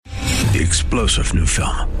The explosive new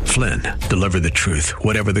film, Flynn, deliver the truth,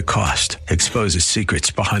 whatever the cost. Exposes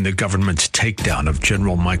secrets behind the government's takedown of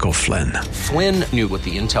General Michael Flynn. Flynn knew what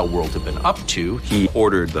the intel world had been up to. He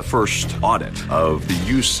ordered the first audit of the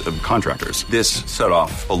use of contractors. This set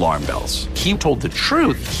off alarm bells. He told the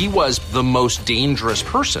truth. He was the most dangerous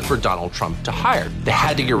person for Donald Trump to hire. They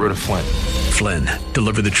had to get rid of Flynn. Flynn,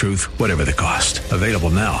 deliver the truth, whatever the cost. Available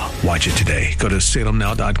now. Watch it today. Go to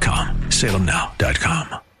salemnow.com.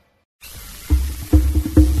 salemnow.com.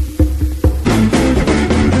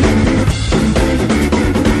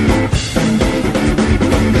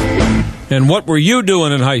 And what were you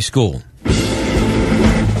doing in high school?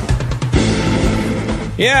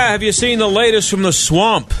 Yeah, have you seen the latest from the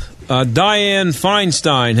swamp? Dianne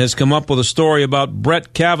Feinstein has come up with a story about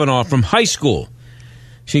Brett Kavanaugh from high school.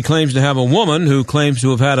 She claims to have a woman who claims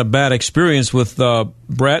to have had a bad experience with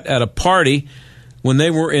Brett at a party when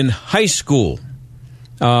they were in high school.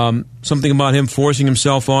 Something about him forcing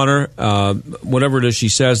himself on her. Whatever it is she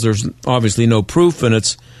says, there's obviously no proof, and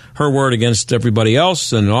it's her word against everybody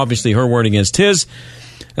else, and obviously her word against his.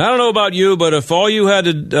 And I don't know about you, but if all you had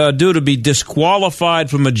to do to be disqualified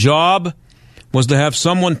from a job was to have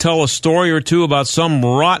someone tell a story or two about some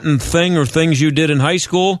rotten thing or things you did in high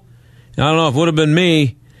school, I don't know, if it would have been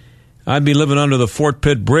me, I'd be living under the Fort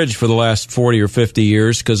Pitt Bridge for the last 40 or 50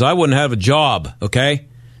 years because I wouldn't have a job, okay?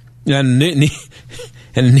 And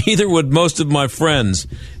neither would most of my friends,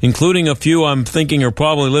 including a few I'm thinking are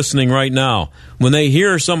probably listening right now. When they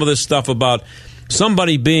hear some of this stuff about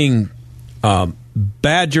somebody being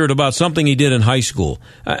badgered about something he did in high school.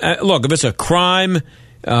 Look, if it's a crime,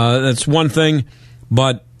 that's one thing,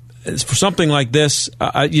 but for something like this,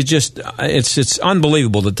 it's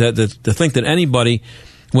unbelievable to think that anybody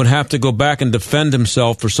would have to go back and defend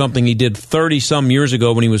himself for something he did 30-some years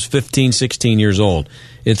ago when he was 15, 16 years old.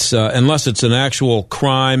 It's unless it's an actual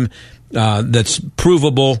crime that's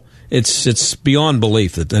provable, it's beyond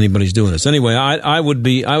belief that anybody's doing this. Anyway, I would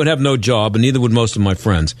have no job, and neither would most of my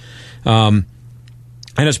friends. And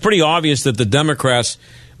it's pretty obvious that the Democrats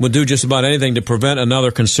would do just about anything to prevent another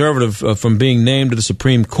conservative from being named to the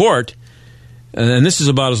Supreme Court. And this is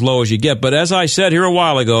about as low as you get. But as I said here a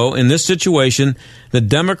while ago, in this situation, the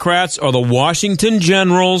Democrats are the Washington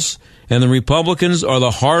Generals and the Republicans are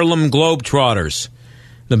the Harlem Globetrotters.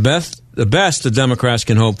 The best the Democrats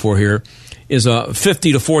can hope for here is a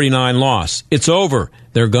 50-49 loss. It's over.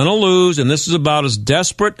 They're going to lose, and this is about as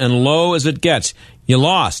desperate and low as it gets. You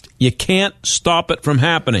lost. You can't stop it from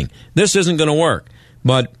happening. This isn't going to work.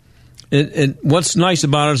 But what's nice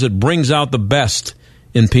about it is it brings out the best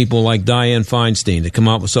in people like Dianne Feinstein to come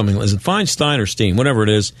out with something. Is it Feinstein or Steen? Whatever it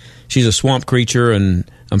is. She's a swamp creature, and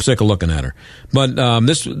I'm sick of looking at her. But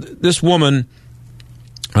this woman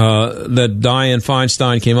that Dianne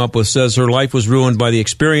Feinstein came up with says her life was ruined by the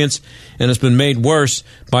experience, and it's been made worse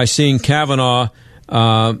by seeing Kavanaugh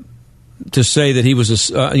to say that he was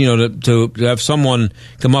to have someone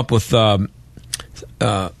come up with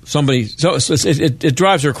somebody. So it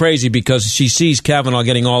drives her crazy because she sees Kavanaugh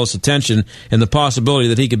getting all this attention and the possibility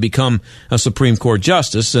that he could become a Supreme Court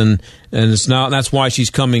justice, and it's now that's why she's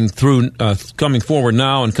coming forward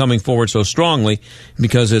now and coming forward so strongly,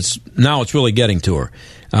 because it's really getting to her.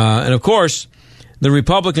 And of course, the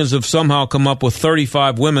Republicans have somehow come up with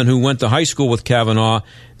 35 women who went to high school with Kavanaugh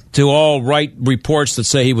to all write reports that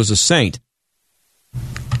say he was a saint,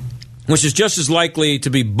 which is just as likely to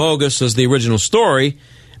be bogus as the original story,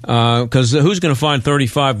 because who's going to find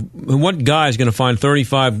 35? What guy is going to find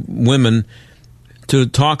 35 women to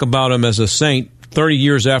talk about him as a saint 30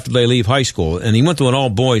 years after they leave high school? And he went to an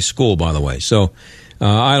all-boys school, by the way. So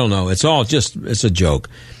I don't know. It's a joke.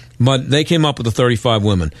 But they came up with the 35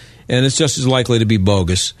 women, and it's just as likely to be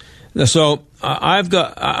bogus. So I've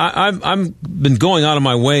been going out of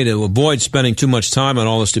my way to avoid spending too much time on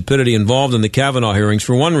all the stupidity involved in the Kavanaugh hearings,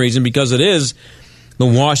 for one reason, because it is the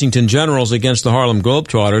Washington Generals against the Harlem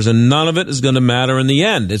Globetrotters, and none of it is going to matter in the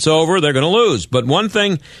end. It's over. They're going to lose. But one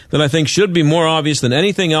thing that I think should be more obvious than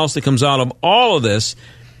anything else that comes out of all of this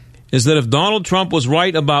is that if Donald Trump was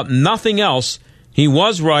right about nothing else, he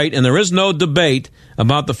was right, and there is no debate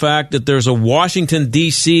about the fact that there's a Washington,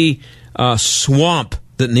 D.C. swamp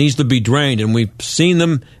that needs to be drained, and we've seen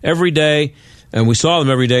them every day, and we saw them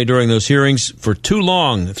every day during those hearings for too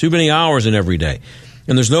long, too many hours in every day.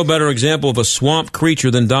 And there's no better example of a swamp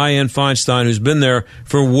creature than Dianne Feinstein, who's been there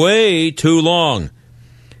for way too long.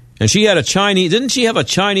 And didn't she have a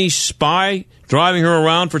Chinese spy driving her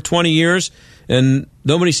around for 20 years, and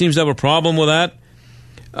nobody seems to have a problem with that?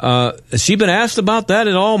 Has she been asked about that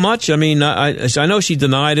at all much? I mean, I know she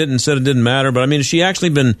denied it and said it didn't matter, but I mean, has she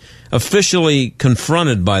actually been officially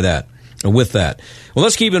confronted by that? with that. Well,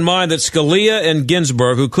 let's keep in mind that Scalia and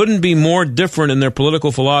Ginsburg, who couldn't be more different in their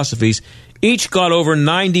political philosophies, each got over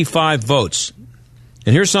 95 votes.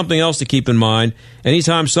 And here's something else to keep in mind.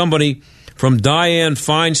 Anytime somebody from Dianne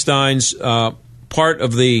Feinstein's part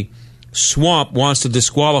of the swamp wants to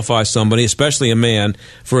disqualify somebody, especially a man,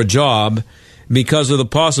 for a job because of the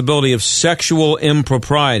possibility of sexual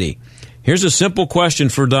impropriety, here's a simple question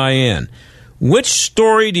for Dianne. Which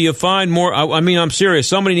story do you find more? I mean, I'm serious.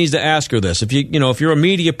 Somebody needs to ask her this. If you're a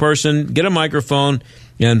media person, get a microphone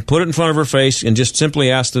and put it in front of her face and just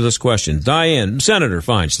simply ask her this question. Dianne, Senator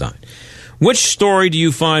Feinstein, which story do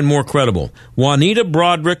you find more credible? Juanita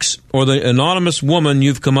Broderick's or the anonymous woman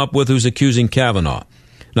you've come up with who's accusing Kavanaugh?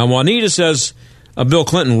 Now, Juanita says Bill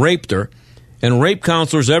Clinton raped her, and rape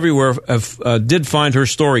counselors everywhere did find her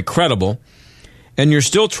story credible. And you're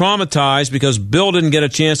still traumatized because Bill didn't get a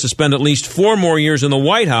chance to spend at least 4 more years in the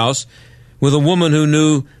White House with a woman who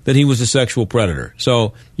knew that he was a sexual predator.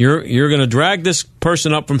 So you're going to drag this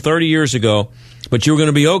person up from 30 years ago, but you're going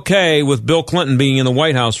to be okay with Bill Clinton being in the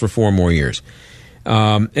White House for 4 more years.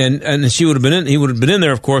 And he would have been in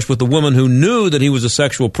there, of course, with the woman who knew that he was a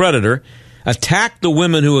sexual predator, attacked the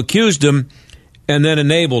women who accused him, and then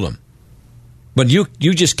enabled him. But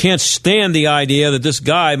you just can't stand the idea that this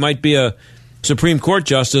guy might be a Supreme Court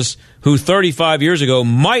justice who 35 years ago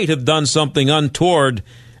might have done something untoward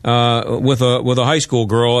with a high school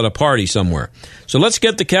girl at a party somewhere. So let's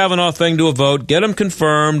get the Kavanaugh thing to a vote, get him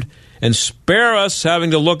confirmed, and spare us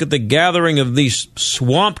having to look at the gathering of these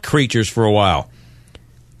swamp creatures for a while.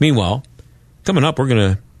 Meanwhile, coming up, we're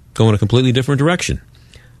going to go in a completely different direction.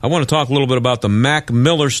 I want to talk a little bit about the Mac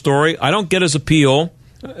Miller story. I don't get his appeal,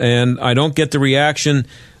 and I don't get the reaction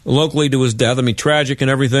locally to his death. I mean, tragic and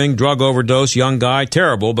everything, drug overdose, young guy,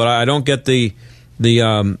 terrible, but I don't get the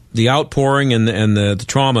outpouring and the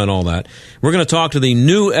trauma and all that. We're going to talk to the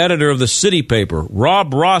new editor of the City Paper,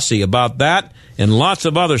 Rob Rossi, about that and lots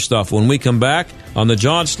of other stuff when we come back on the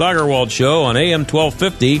John Steigerwald Show on AM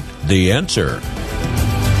 1250, The Answer.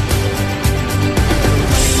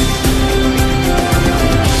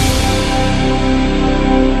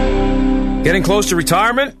 Getting close to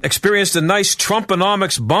retirement? Experienced a nice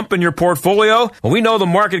Trumponomics bump in your portfolio? Well, we know the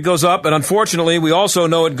market goes up, and unfortunately, we also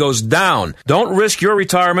know it goes down. Don't risk your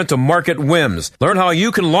retirement to market whims. Learn how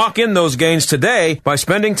you can lock in those gains today by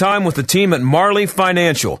spending time with the team at Marley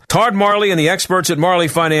Financial. Todd Marley and the experts at Marley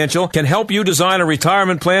Financial can help you design a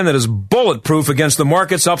retirement plan that is bulletproof against the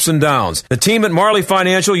market's ups and downs. The team at Marley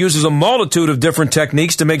Financial uses a multitude of different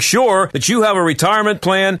techniques to make sure that you have a retirement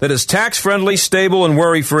plan that is tax-friendly, stable, and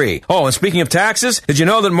worry-free. Oh, and speaking of taxes, did you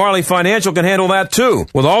know that Marley Financial can handle that too?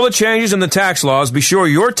 With all the changes in the tax laws, be sure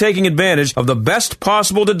you're taking advantage of the best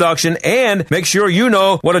possible deduction and make sure you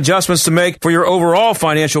know what adjustments to make for your overall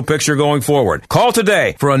financial picture going forward. Call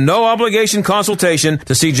today for a no-obligation consultation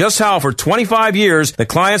to see just how for 25 years the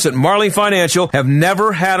clients at Marley Financial have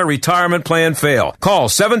never had a retirement plan fail. Call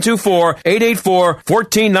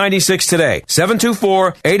 724-884-1496 today.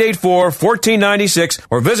 724-884-1496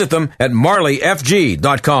 or visit them at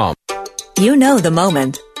marleyfg.com. You know the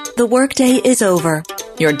moment. The workday is over.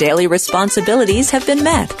 Your daily responsibilities have been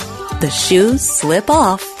met. The shoes slip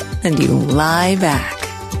off and you lie back.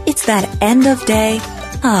 It's that end of day.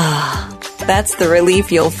 That's the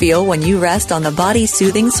relief you'll feel when you rest on the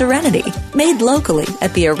body-soothing Serenity, made locally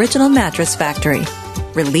at the Original Mattress Factory.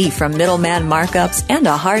 Relief from middleman markups and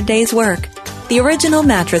a hard day's work. The Original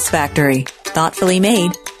Mattress Factory. Thoughtfully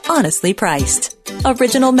made, honestly priced.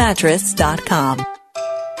 OriginalMattress.com.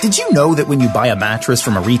 Did you know that when you buy a mattress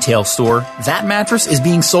from a retail store, that mattress is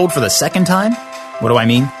being sold for the second time? What do I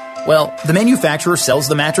mean? Well, the manufacturer sells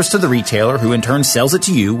the mattress to the retailer, who in turn sells it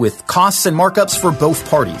to you with costs and markups for both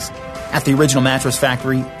parties. At the Original Mattress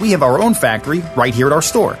Factory, we have our own factory right here at our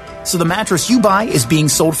store. So the mattress you buy is being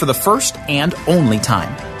sold for the first and only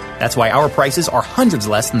time. That's why our prices are hundreds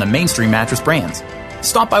less than the mainstream mattress brands.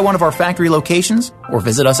 Stop by one of our factory locations or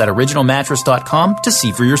visit us at originalmattress.com to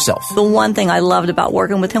see for yourself. The one thing I loved about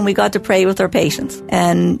working with him, we got to pray with our patients.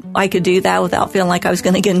 And I could do that without feeling like I was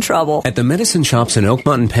going to get in trouble. At the medicine shops in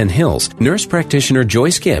Oakmont and Penn Hills, nurse practitioner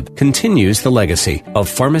Joyce Gibb continues the legacy of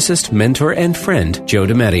pharmacist, mentor, and friend Joe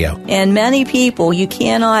DiMatteo. And many people, you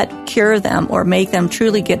cannot cure them or make them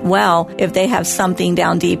truly get well if they have something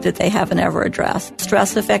down deep that they haven't ever addressed.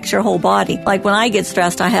 Stress affects your whole body. Like when I get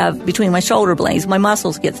stressed, I have between my shoulder blades, my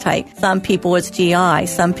muscles get tight. Some people, it's GI. eye.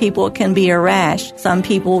 Some people it can be a rash. Some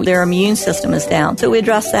people, their immune system is down. So we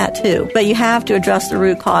address that too. But you have to address the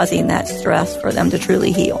root causing that stress for them to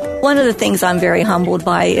truly heal. One of the things I'm very humbled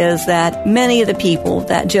by is that many of the people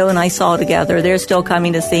that Joe and I saw together, they're still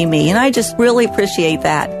coming to see me. And I just really appreciate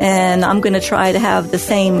that. And I'm going to try to have the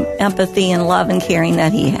same empathy and love and caring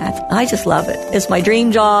that he had. I just love it. It's my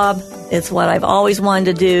dream job. It's what I've always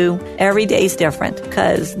wanted to do. Every day's different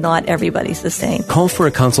because not everybody's the same. Call for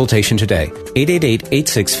a consultation today.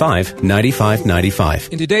 888-865-9595.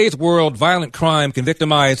 In today's world, violent crime can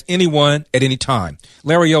victimize anyone at any time.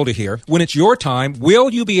 Larry Yoder here. When it's your time, will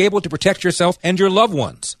you be able to protect yourself and your loved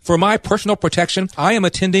ones? For my personal protection, I am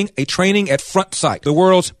attending a training at Front Sight, the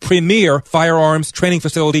world's premier firearms training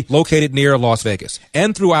facility located near Las Vegas.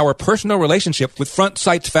 And through our personal relationship with Front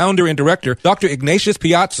Sight's founder and director, Dr. Ignatius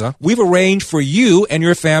Piazza, we've arranged for you and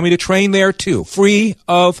your family to train there too, free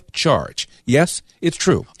of charge. Yes, it's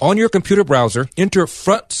true. On your computer browser, enter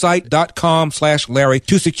frontsight.com/Larry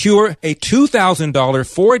to secure a $2,000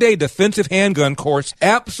 4-day defensive handgun course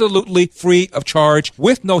absolutely free of charge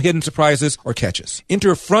with no hidden surprises or catches.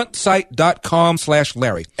 Enter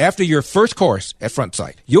frontsight.com/Larry. After your first course at Front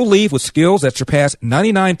Sight, you'll leave with skills that surpass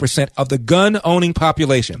 99% of the gun-owning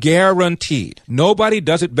population. Guaranteed. Nobody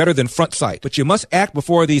does it better than Front Sight, but you must act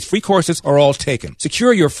before these free courses are all taken.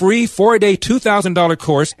 Secure your free 4-day $2,000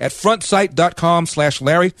 course at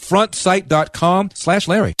frontsight.com/Larry.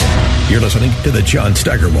 Frontsight.com/Larry. You're listening to the John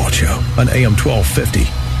Steigerwald Show on AM 1250.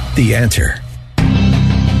 The Answer.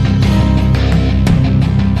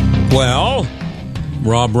 Well,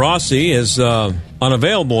 Rob Rossi is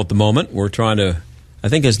unavailable at the moment. We're trying to, I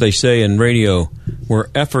think as they say in radio, we're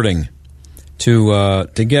efforting to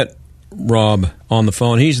get Rob on the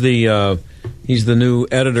phone. He's the new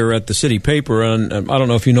editor at the City Paper, and I don't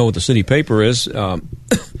know if you know what the City Paper is.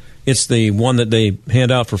 It's the one that they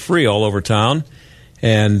hand out for free all over town.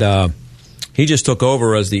 And he just took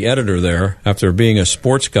over as the editor there after being a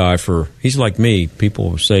sports guy for, he's like me.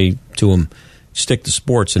 People say to him, stick to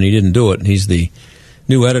sports, and he didn't do it. And he's the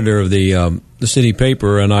new editor of the City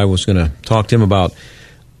Paper, and I was going to talk to him about,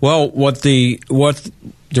 well, what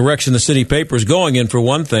direction the City Paper is going in, for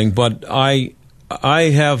one thing. But I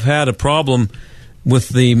have had a problem with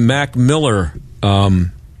the Mac Miller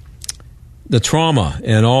the trauma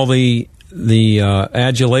and all the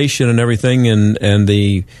adulation and everything, and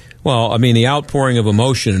the outpouring of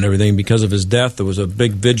emotion and everything because of his death. There was a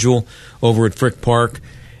big vigil over at Frick Park,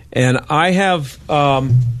 and I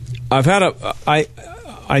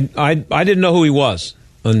didn't know who he was,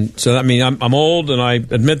 and so I mean I'm old and I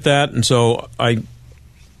admit that, and so I don't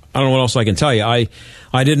know what else I can tell you.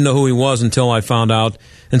 I didn't know who he was until I saw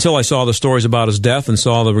the stories about his death and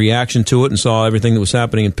saw the reaction to it and saw everything that was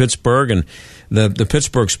happening in Pittsburgh and the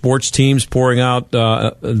Pittsburgh sports teams pouring out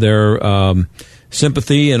their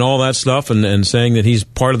sympathy and all that stuff and saying that he's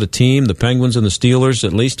part of the team, the Penguins and the Steelers,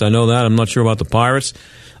 at least I know that. I'm not sure about the Pirates.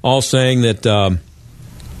 All saying that,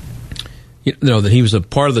 that he was a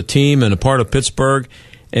part of the team and a part of Pittsburgh.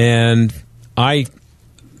 And I'm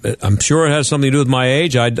sure it has something to do with my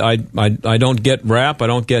age. I don't get rap. I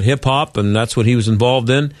don't get hip hop, and that's what he was involved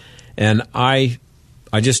in. And I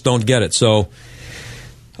just don't get it. So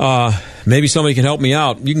maybe somebody can help me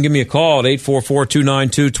out. You can give me a call at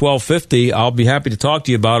 844-292-1250. I'll be happy to talk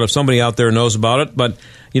to you about it if somebody out there knows about it. But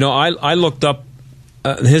I looked up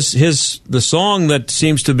the song that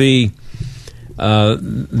seems to be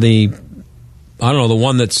the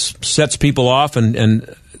one that sets people off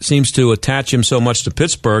and seems to attach him so much to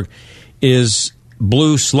Pittsburgh is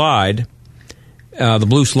Blue Slide. The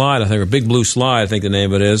Blue Slide, I think, or Big Blue Slide, I think the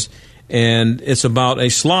name of it is. And it's about a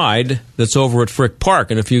slide that's over at Frick Park.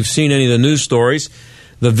 And if you've seen any of the news stories,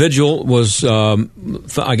 the vigil was,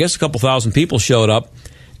 I guess a couple thousand people showed up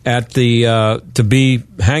at to be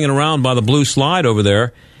hanging around by the Blue Slide over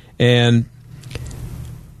there. And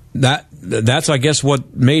that's, I guess,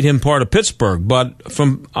 what made him part of Pittsburgh. But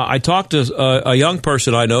I talked to a young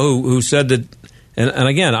person I know who said that, and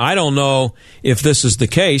again, I don't know if this is the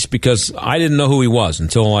case because I didn't know who he was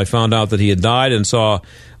until I found out that he had died and saw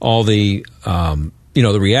all the,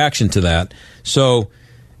 the reaction to that. So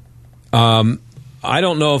I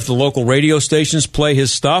don't know if the local radio stations play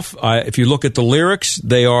his stuff. If you look at the lyrics,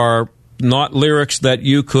 they are not lyrics that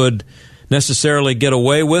you could necessarily get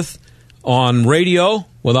away with on radio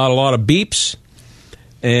without a lot of beeps.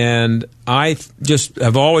 And I just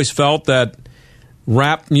have always felt that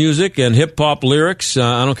rap music and hip-hop lyrics,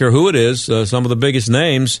 I don't care who it is, some of the biggest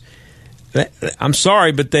names, I'm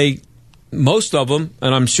sorry, but most of them,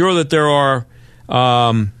 and I'm sure that there are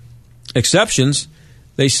exceptions,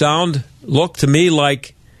 they look to me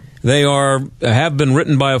like they have been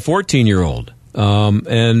written by a 14-year-old.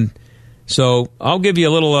 And so I'll give you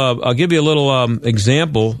a little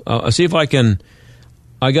example. See if I can.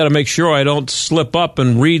 I got to make sure I don't slip up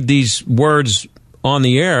and read these words on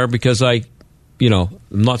the air because I'm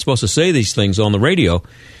not supposed to say these things on the radio.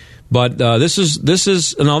 But this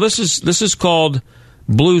is called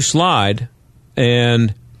Blue Slide,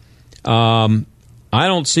 and I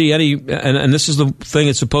don't see any. And this is the thing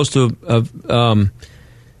that's supposed to have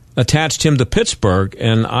attached him to Pittsburgh,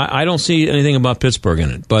 and I don't see anything about Pittsburgh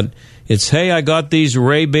in it. But it's, hey, I got these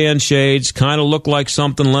Ray-Ban shades, kind of look like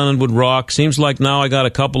something Lennon would rock. Seems like now I got a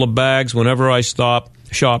couple of bags whenever I shop.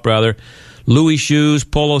 Louis shoes,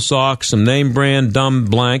 polo socks, some name brand dumb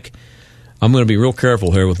blank. I'm going to be real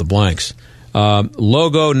careful here with the blanks.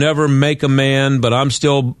 Logo, never make a man, but I'm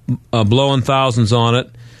still blowing thousands on it.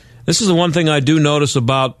 This is the one thing I do notice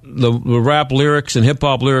about the rap lyrics and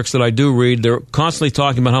hip-hop lyrics that I do read. They're constantly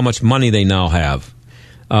talking about how much money they now have.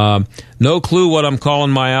 No clue what I'm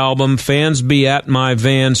calling my album. Fans be at my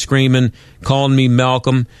van screaming, calling me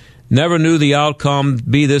Malcolm. Never knew the outcome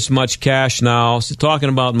be this much cash now. So talking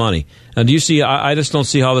about money. Now, do you see, I just don't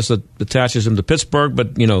see how this attaches him to Pittsburgh,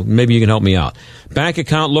 but, maybe you can help me out. Bank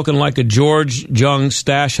account looking like a George Jung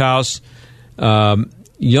stash house.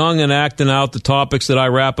 Young and acting out the topics that I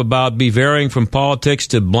rap about. Be varying from politics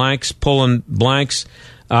to blanks, pulling blanks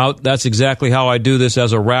out. That's exactly how I do this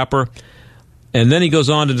as a rapper. And then he goes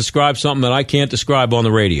on to describe something that I can't describe on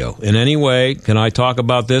the radio. In any way, can I talk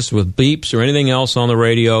about this with beeps or anything else on the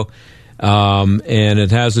radio? And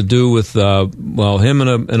it has to do with, him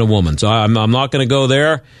and a woman. So I'm not going to go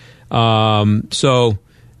there. So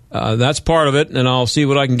that's part of it, and I'll see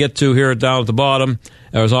what I can get to here down at the bottom.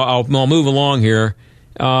 I'll move along here.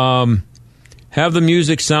 Have the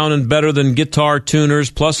music sounding better than guitar tuners.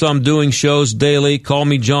 Plus, I'm doing shows daily. Call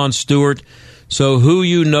me Jon Stewart. So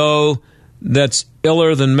who that's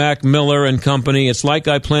iller than Mac Miller and company. It's like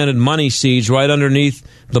I planted money seeds right underneath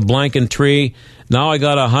the blanking tree. Now I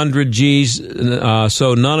got 100 G's,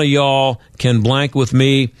 so none of y'all can blank with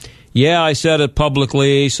me. Yeah, I said it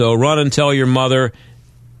publicly, so run and tell your mother,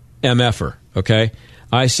 MFer, okay?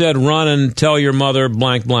 I said run and tell your mother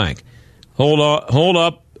blank blank. Hold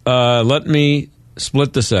up, let me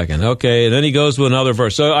split the second. Okay, and then he goes to another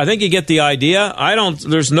verse. So I think you get the idea.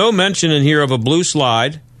 There's no mention in here of a blue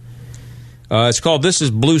slide. It's called, this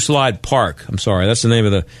is Blue Slide Park. I'm sorry, that's the name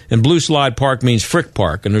of and Blue Slide Park means Frick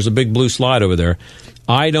Park, and there's a big blue slide over there.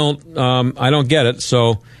 I don't get it.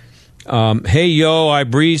 So, hey, yo, I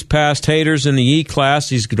breeze past haters in the E-Class.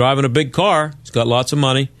 He's driving a big car. He's got lots of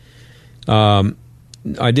money. I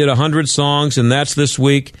did 100 songs, and that's this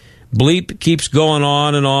week. Bleep keeps going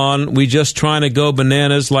on and on. We just trying to go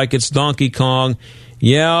bananas like it's Donkey Kong.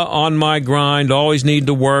 Yeah, on my grind, always need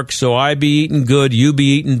to work, so I be eating good, you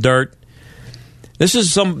be eating dirt. This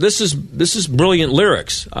is brilliant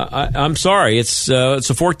lyrics. I'm sorry, it's a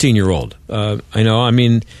 14-year-old. I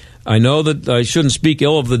know that I shouldn't speak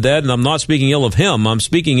ill of the dead, and I'm not speaking ill of him. I'm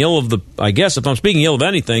speaking ill of I guess if I'm speaking ill of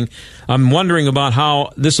anything, I'm wondering about who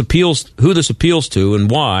this appeals to,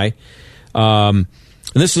 and why. And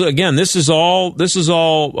this is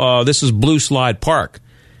Blue Slide Park.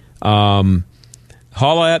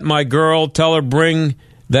 Holla at my girl, tell her bring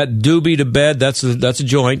that doobie to bed. That's a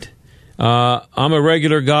joint. I'm a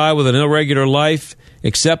regular guy with an irregular life,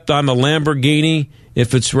 except I'm a Lamborghini.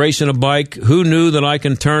 If it's racing a bike, who knew that I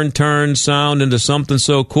can turn sound into something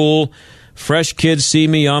so cool? Fresh kids see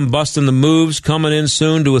me, I'm busting the moves, coming in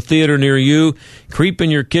soon to a theater near you. Creep in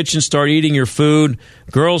your kitchen, start eating your food.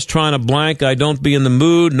 Girls trying to blank, I don't be in the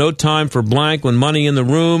mood. No time for blank when money in the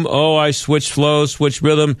room. Oh, I switch flow, switch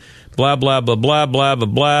rhythm. Blah, blah, blah, blah, blah, blah,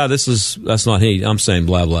 blah. That's not he. I'm saying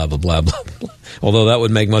blah, blah, blah, blah, blah. Although that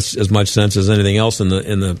would make as much sense as anything else in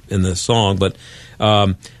the song. But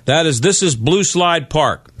this is Blue Slide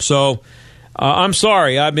Park. So I'm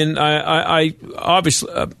sorry. I obviously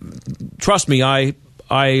trust me. I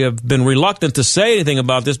have been reluctant to say anything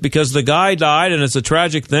about this because the guy died, and it's a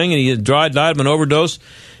tragic thing. And he died of an overdose,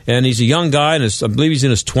 and he's a young guy, and I believe he's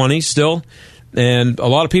in his 20s still. And a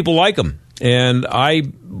lot of people like him. And I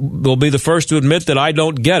will be the first to admit that I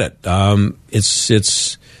don't get it. It's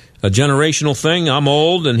a generational thing. I'm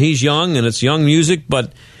old and he's young, and it's young music.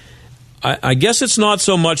 But I guess it's not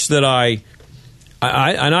so much that I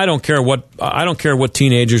don't care what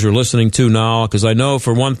teenagers are listening to now, because I know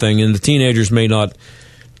for one thing, and the teenagers may not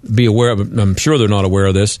be aware of, I'm sure they're not aware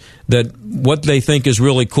of this, that what they think is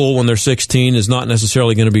really cool when they're 16 is not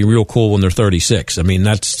necessarily going to be real cool when they're 36. I mean,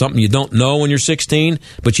 that's something you don't know when you're 16,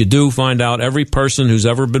 but you do find out. Every person who's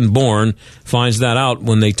ever been born finds that out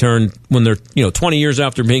when they're 20 years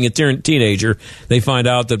after being a teenager. They find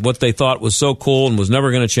out that what they thought was so cool and was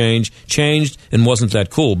never going to changed and wasn't that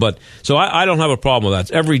cool. But so I don't have a problem with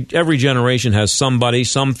that. Every generation has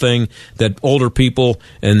something that older people,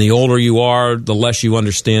 and the older you are, the less you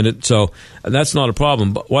understand it. So that's not a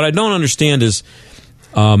problem. But what I don't understand is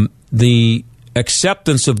the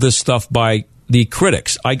acceptance of this stuff by the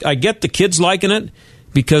critics. I get the kids liking it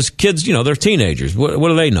because kids, they're teenagers. What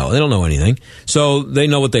do they know? They don't know anything. So they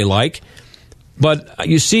know what they like. But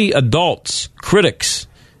you see adults, critics,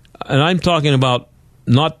 and I'm talking about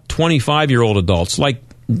not 25-year-old adults, like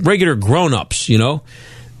regular grown-ups,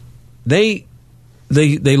 They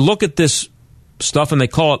look at this stuff and they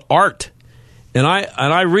call it art. And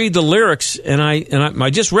I read the lyrics, and I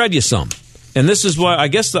just read you some. And this is why I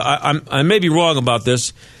guess I may be wrong about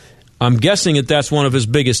this. I'm guessing that's one of his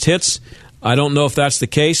biggest hits. I don't know if that's the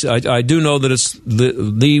case. I do know that it's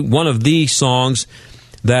the one of the songs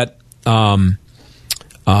that connects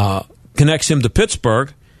him to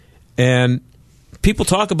Pittsburgh, and people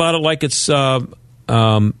talk about it like it's I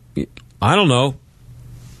don't know,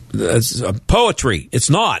 it's poetry. It's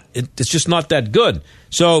not. It's just not that good.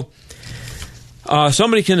 So.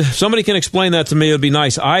 Somebody can explain that to me. It would be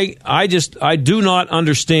nice. I do not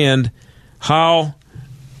understand how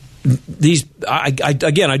these. I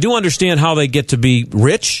do understand how they get to be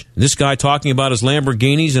rich. This guy talking about his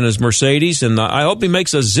Lamborghinis and his Mercedes, and I hope he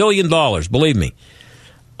makes $1 zillion. Believe me,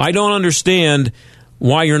 I don't understand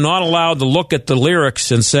why you're not allowed to look at the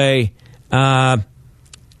lyrics and say, that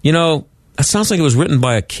sounds like it was written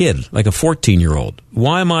by a kid, like a 14-year-old.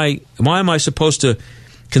 Why am I supposed to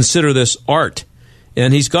consider this art?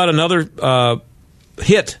 And he's got another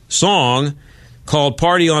hit song called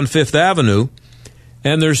Party on Fifth Avenue.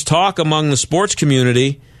 And there's talk among the sports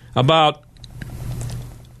community about,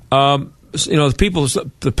 the people,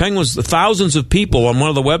 the Penguins, the thousands of people on one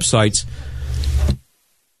of the websites.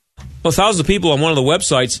 Well, thousands of people on one of the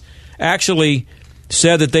websites actually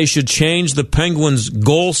said that they should change the Penguins'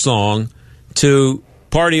 goal song to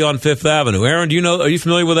Party on Fifth Avenue. Aaron, are you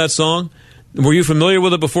familiar with that song? Were you familiar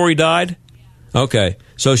with it before he died? Okay,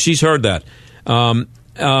 so she's heard that. So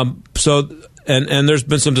there's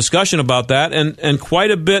been some discussion about that, and quite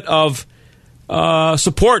a bit of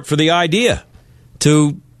support for the idea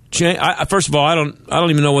to change. First of all, I don't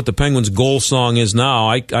even know what the Penguins' goal song is now.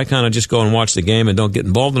 I kind of just go and watch the game and don't get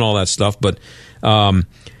involved in all that stuff. But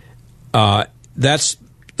that's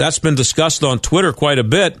been discussed on Twitter quite a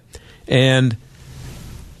bit, and.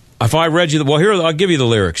 If I read you, here, I'll give you the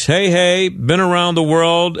lyrics. Hey, been around the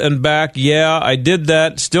world and back. Yeah, I did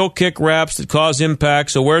that. Still kick raps that cause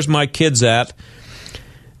impact. So where's my kids at?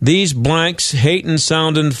 These blanks, hatin'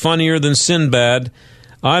 sounding funnier than Sinbad.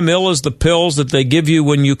 I'm ill as the pills that they give you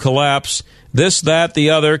when you collapse. This, that,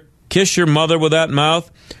 the other. Kiss your mother with that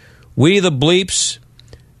mouth. We the bleeps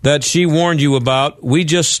that she warned you about. We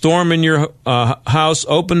just storm in your house,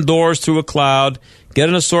 open doors through a cloud. Get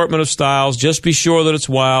an assortment of styles. Just be sure that it's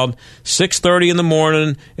wild. 6:30 in the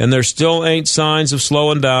morning, and there still ain't signs of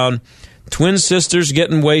slowing down. Twin sisters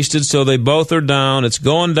getting wasted, so they both are down. It's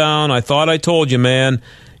going down. I thought I told you, man.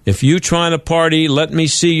 If you trying to party, let me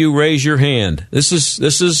see you raise your hand. This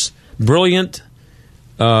is brilliant.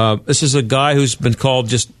 This is a guy who's been called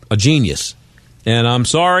just a genius. And I'm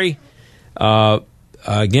sorry.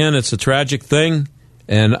 Again, it's a tragic thing.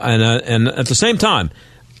 And at the same time,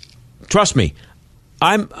 trust me,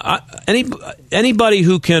 anybody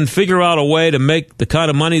who can figure out a way to make the kind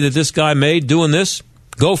of money that this guy made doing this,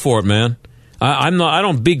 go for it, man. I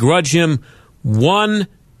don't begrudge him one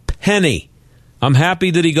penny. I'm happy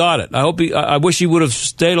that he got it. I wish he would have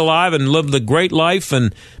stayed alive and lived a great life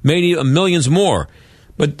and made millions more.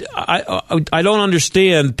 But I don't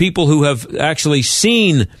understand people who have actually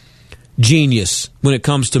seen genius when it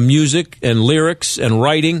comes to music and lyrics and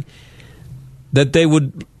writing, that they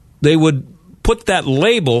would put that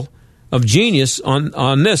label of genius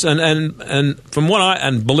on this. And from what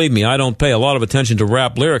and believe me, I don't pay a lot of attention to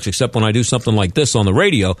rap lyrics except when I do something like this on the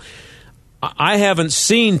radio. I haven't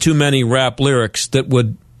seen too many rap lyrics that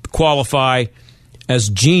would qualify as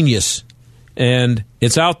genius. And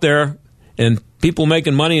it's out there, and people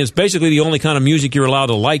making money is basically the only kind of music you're allowed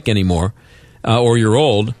to like anymore, or you're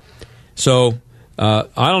old. So, I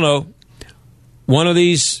don't know. One of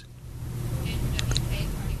these...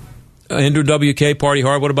 Andrew WK, Party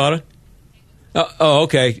Hard, what about it?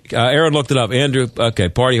 Okay. Aaron looked it up. Andrew, okay,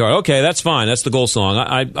 Party Hard. Okay, that's fine. That's the goal song.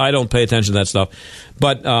 I don't pay attention to that stuff.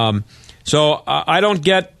 But, so I don't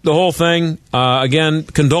get the whole thing. Again,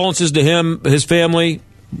 condolences to him, his family.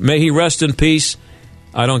 May he rest in peace.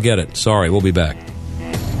 I don't get it. Sorry. We'll be back.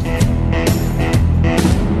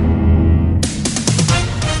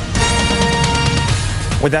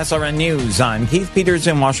 With SRN News, I'm Keith Peters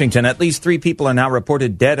in Washington. At least 3 people are now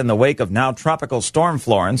reported dead in the wake of now Tropical Storm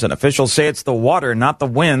Florence, and officials say it's the water, not the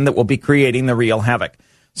wind, that will be creating the real havoc.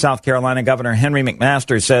 South Carolina Governor Henry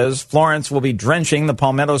McMaster says Florence will be drenching the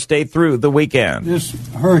Palmetto State through the weekend. This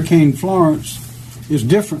Hurricane Florence is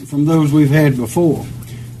different from those we've had before.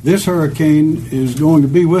 This hurricane is going to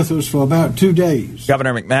be with us for about 2 days.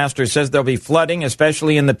 Governor McMaster says there'll be flooding,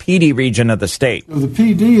 especially in the PD region of the state. So the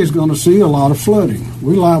PD is going to see a lot of flooding.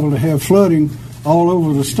 We're liable to have flooding all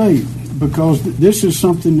over the state because this is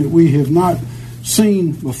something that we have not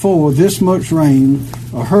seen before, this much rain,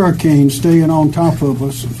 a hurricane staying on top of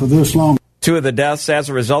us for this long. 2 of the deaths as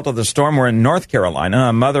a result of the storm were in North Carolina,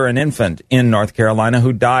 a mother and infant in North Carolina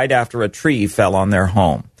who died after a tree fell on their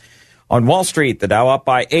home. On Wall Street, the Dow up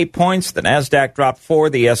by 8 points, the Nasdaq dropped 4,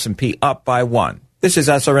 the S&P up by 1. This is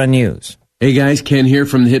SRN News. Hey guys, Ken here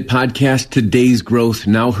from the hit podcast Today's Growth,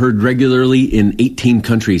 now heard regularly in 18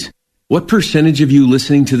 countries. What percentage of you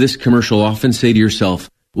listening to this commercial often say to yourself,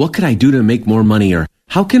 what could I do to make more money, or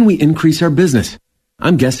how can we increase our business?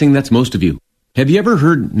 I'm guessing that's most of you. Have you ever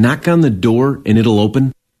heard knock on the door and it'll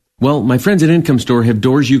open? Well, my friends at Income Store have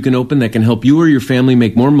doors you can open that can help you or your family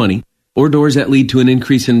make more money, or doors that lead to an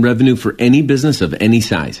increase in revenue for any business of any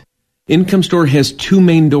size. Income Store has 2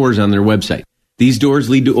 main doors on their website. These doors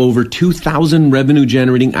lead to over 2,000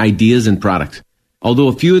 revenue-generating ideas and products. Although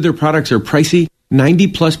a few of their products are pricey,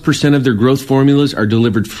 90+% of their growth formulas are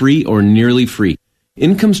delivered free or nearly free.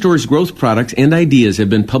 Income Store's growth products and ideas have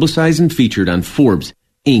been publicized and featured on Forbes,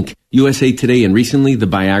 Inc., USA Today, and recently the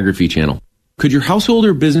Biography Channel. Could your household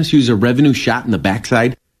or business use a revenue shot in the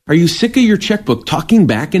backside? Are you sick of your checkbook talking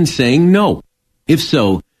back and saying no? If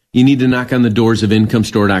so, you need to knock on the doors of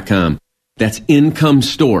IncomeStore.com. That's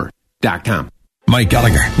IncomeStore.com. Mike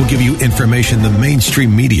Gallagher will give you information the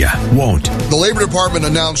mainstream media won't. The Labor Department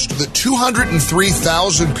announced that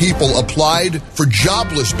 203,000 people applied for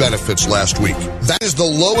jobless benefits last week. That is the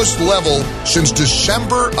lowest level since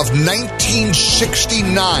December of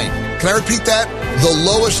 1969. Can I repeat that? The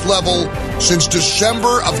lowest level since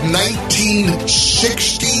December of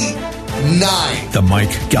 1969. The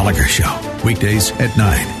Mike Gallagher Show. Weekdays at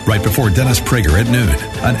 9, right before Dennis Prager at noon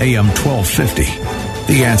on AM 1250.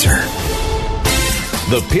 The Answer.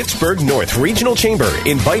 The Pittsburgh North Regional Chamber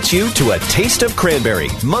invites you to a Taste of Cranberry,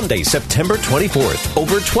 Monday, September 24th.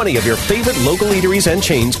 Over 20 of your favorite local eateries and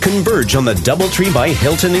chains converge on the DoubleTree by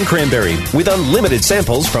Hilton in Cranberry with unlimited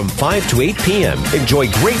samples from 5 to 8 p.m.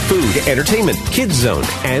 Enjoy great food, entertainment, kids zone,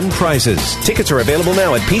 and prizes. Tickets are available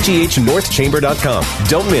now at pghnorthchamber.com.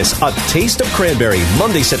 Don't miss a Taste of Cranberry,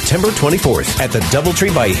 Monday, September 24th at the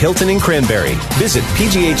DoubleTree by Hilton in Cranberry. Visit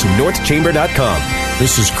pghnorthchamber.com.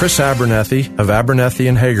 This is Chris Abernethy of Abernethy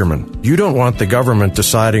and Hagerman. You don't want the government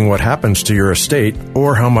deciding what happens to your estate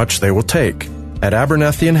or how much they will take. At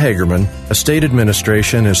Abernethy and Hagerman, estate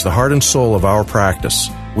administration is the heart and soul of our practice.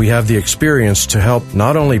 We have the experience to help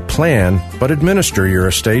not only plan, but administer your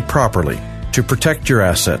estate properly, to protect your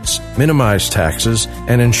assets, minimize taxes,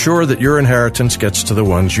 and ensure that your inheritance gets to the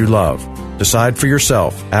ones you love. Decide for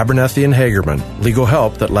yourself. Abernethy and Hagerman. Legal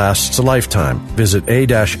help that lasts a lifetime. Visit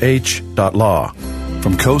a-h.law.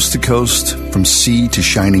 From coast to coast, from sea to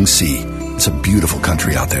shining sea, it's a beautiful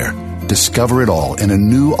country out there. Discover it all in a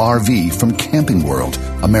new RV from Camping World,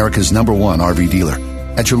 America's #1 RV dealer.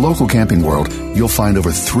 At your local Camping World, you'll find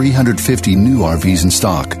over 350 new RVs in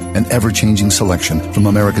stock, an ever-changing selection from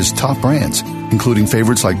America's top brands, including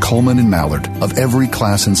favorites like Coleman and Mallard of every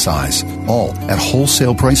class and size, all at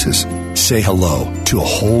wholesale prices. Say hello to a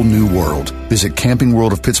whole new world. Visit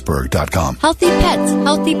campingworldofpittsburgh.com. Healthy pets,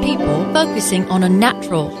 healthy people, focusing on a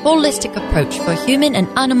natural, holistic approach for human and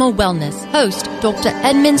animal wellness. Host Dr.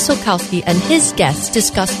 Edmund Sulkowski and his guests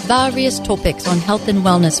discuss various topics on health and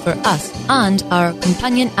wellness for us and our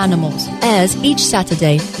companion animals. Airs each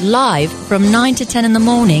Saturday, live from 9 to 10 in the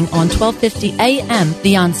morning on 12:50 a.m.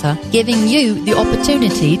 The Answer, giving you the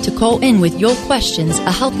opportunity to call in with your questions.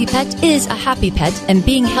 A healthy pet is a happy pet, and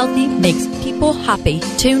being healthy makes people happy.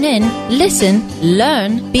 Tune in, listen,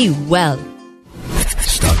 learn, be well.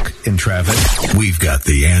 Stuck in traffic? We've got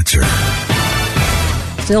the answer.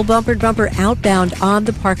 still bumper to bumper outbound on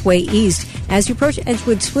the Parkway East. As you approach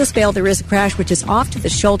Edgewood Swissvale, there is a crash which is off to the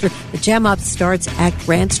shoulder. The jam up starts at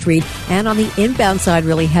Grant Street, and on the inbound side,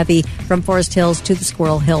 really heavy from Forest Hills to the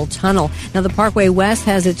Squirrel Hill Tunnel. Now, the Parkway West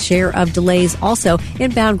has its share of delays also.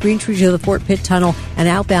 Inbound Green Tree to the Fort Pitt Tunnel and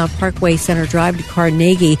outbound Parkway Center Drive to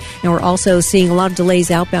Carnegie. And we're also seeing a lot of delays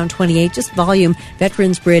outbound 28, just volume,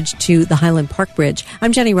 Veterans Bridge to the Highland Park Bridge.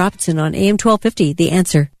 I'm Jenny Robinson on AM 1250, The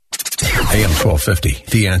Answer. AM 1250,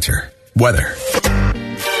 The Answer. Weather.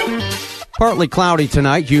 Partly cloudy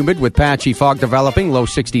tonight, humid with patchy fog developing, low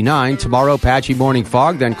 69. Tomorrow, patchy morning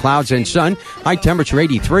fog, then clouds and sun, high temperature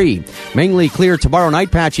 83. Mainly clear tomorrow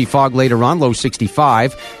night, patchy fog later on, low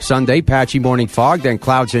 65. Sunday, patchy morning fog, then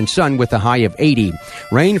clouds and sun with a high of 80.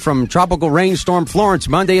 Rain from tropical rainstorm Florence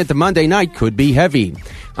Monday into Monday night could be heavy.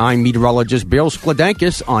 I'm meteorologist Bill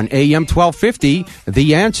Skladankis on AM 1250,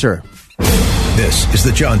 The Answer. This is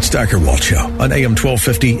the John Steigerwald Show on AM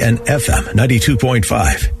 1250 and FM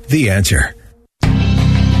 92.5. The Answer.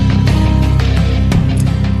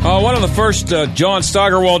 One of the first John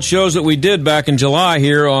Steigerwald shows that we did back in July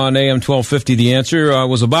here on AM 1250, The Answer,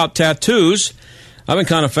 was about tattoos. I've been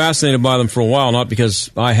kind of fascinated by them for a while, not because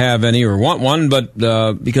I have any or want one, but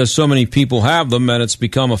because so many people have them, and it's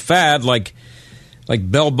become a fad, like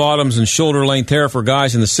bell bottoms and shoulder-length hair for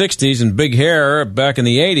guys in the 60s and big hair back in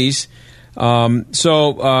the 80s. And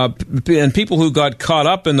people who got caught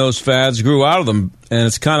up in those fads grew out of them, and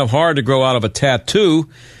it's kind of hard to grow out of a tattoo.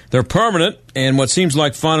 They're permanent, and what seems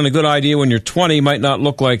like fun and a good idea when you're 20 might not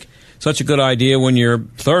look like such a good idea when you're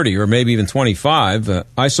 30 or maybe even 25.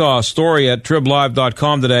 I saw a story at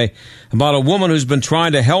triblive.com today about a woman who's been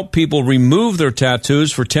trying to help people remove their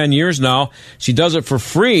tattoos for 10 years now. She does it for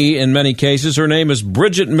free in many cases. Her name is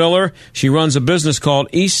Bridget Miller. She runs a business called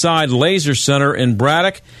Eastside Laser Center in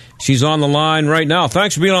Braddock. She's on the line right now.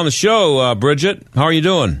 Thanks for being on the show, Bridget. How are you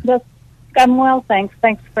doing? I'm well, thanks.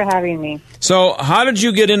 Thanks for having me. So how did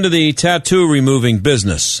you get into the tattoo removing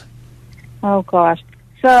business? Oh, gosh.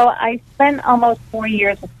 So I spent almost 4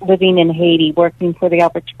 years living in Haiti, working for the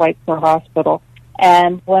Albert Schweitzer Hospital.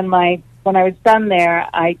 And when I was done there,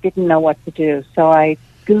 I didn't know what to do. So I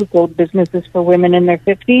Googled businesses for women in their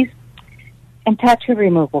 50s, and tattoo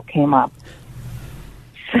removal came up.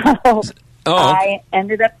 So I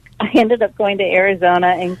ended up going to Arizona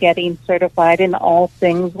and getting certified in all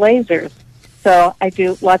things lasers. So I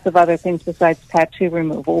do lots of other things besides tattoo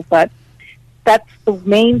removal, but that's the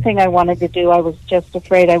main thing I wanted to do. I was just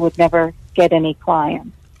afraid I would never get any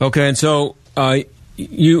clients. Okay, and so what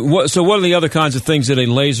are the other kinds of things that a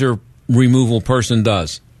laser removal person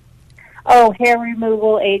does? Oh, hair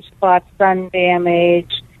removal, age spots, sun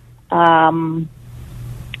damage,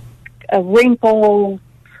 wrinkles,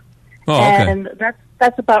 and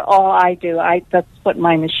that's about all I do. That's what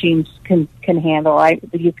my machines can handle.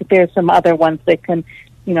 There's some other ones that can,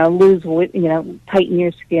 tighten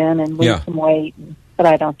your skin and lose some weight, but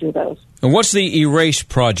I don't do those. And what's the Erase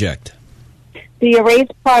Project? The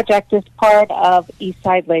Erase Project is part of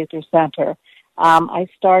Eastside Laser Center. I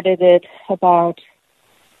started it I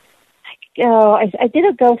did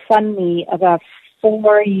a GoFundMe about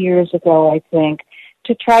 4 years ago, I think,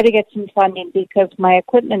 to try to get some funding because my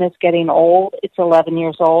equipment is getting old. It's 11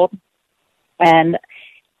 years old, and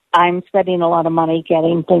I'm spending a lot of money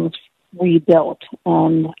getting things rebuilt.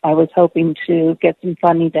 And I was hoping to get some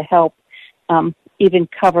funding to help even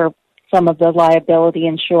cover some of the liability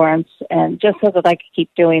insurance, and just so that I could keep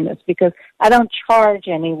doing this, because I don't charge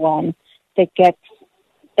anyone that gets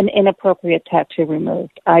an inappropriate tattoo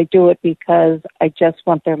removed. I do it because I just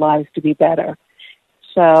want their lives to be better.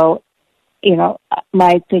 So,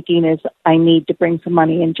 my thinking is I need to bring some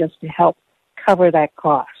money in just to help cover that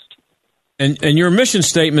cost. And your mission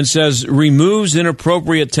statement says removes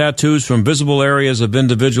inappropriate tattoos from visible areas of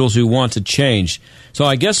individuals who want to change. So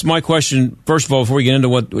I guess my question, first of all, before we get into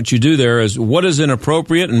what you do there, is what is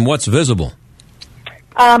inappropriate and what's visible?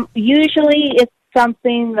 Usually it's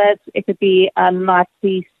something it could be a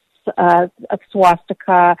Nazi a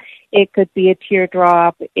swastika, it could be a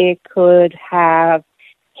teardrop, it could have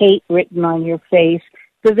hate written on your face.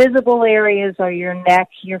 The visible areas are your neck,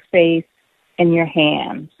 your face, and your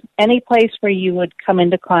hands. Any place where you would come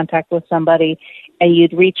into contact with somebody and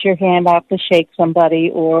you'd reach your hand out to shake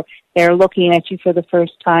somebody, or they're looking at you for the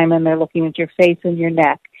first time and they're looking at your face and your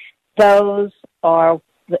neck. Those are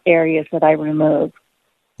the areas that I remove.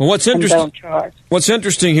 Well, what's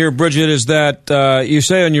interesting here, Bridget, is that you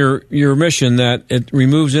say on your mission that it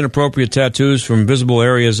removes inappropriate tattoos from visible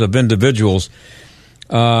areas of individuals.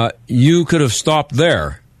 You could have stopped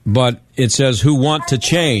there, but it says who want to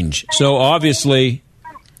change. So obviously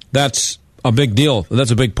that's a big deal.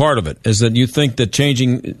 That's a big part of it, is that you think that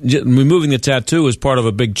removing the tattoo is part of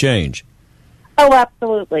a big change. Oh,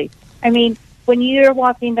 absolutely. I mean, when you're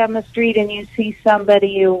walking down the street and you see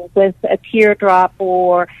somebody with a teardrop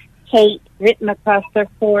or hate written across their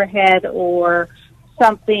forehead or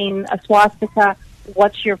something, a swastika,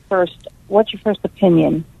 what's your first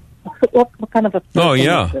opinion? What kind of a person Oh,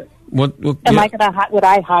 yeah. is it? Would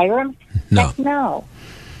I hire him? No. Heck, no.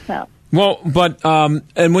 Well, but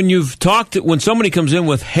and when somebody comes in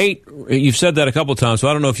with hate, you've said that a couple of times, so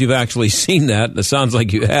I don't know if you've actually seen that. It sounds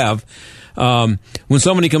like you have. When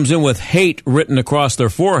somebody comes in with hate written across their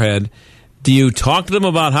forehead, do you talk to them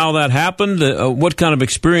about how that happened? What kind of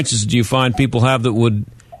experiences do you find people have that would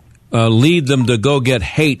lead them to go get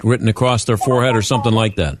hate written across their forehead or something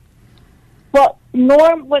like that? Well,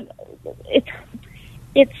 Norm,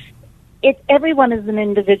 it's everyone is an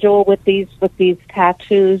individual with these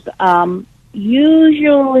tattoos.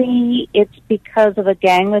 Usually, it's because of a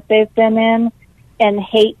gang that they've been in, and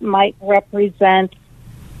hate might represent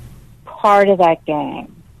part of that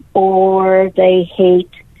gang, or they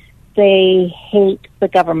hate the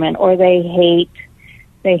government, or they hate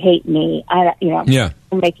me. Yeah.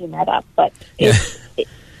 I'm making that up, but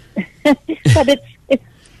but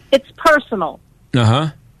it's personal.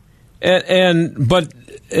 Uh-huh. But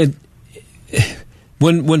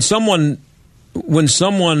when someone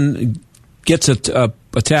gets a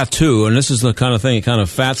tattoo, and this is the kind of thing that kind of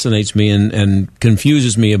fascinates me and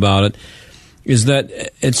confuses me about it, is that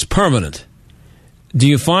it's permanent. Do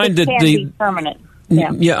you find it that can be permanent?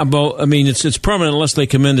 Yeah. Yeah. Well, I mean, it's permanent unless they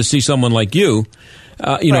come in to see someone like you,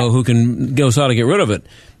 who knows how to get rid of it.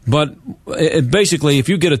 But basically, if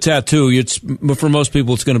you get a tattoo, for most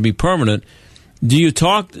people, it's going to be permanent. Do you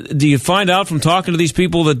find out from talking to these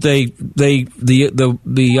people that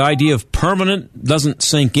the idea of permanent doesn't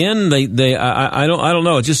sink in? I don't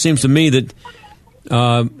know. It just seems to me that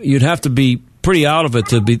you'd have to be pretty out of it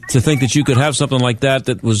to think that you could have something like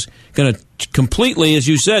that was going to completely, as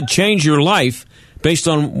you said, change your life based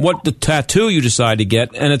on what the tattoo you decide to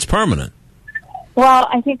get, and it's permanent. Well,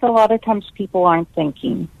 I think a lot of times people aren't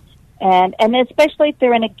thinking. And especially if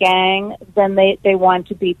they're in a gang, then they want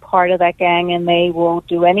to be part of that gang, and they will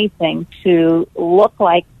do anything to look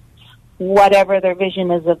like whatever their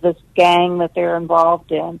vision is of this gang that they're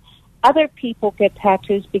involved in. Other people get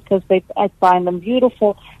tattoos because I find them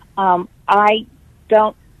beautiful. I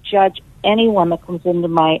don't judge anyone that comes into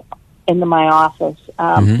my office.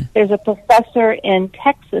 There's a professor in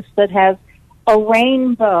Texas that has a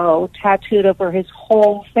rainbow tattooed over his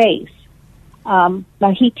whole face.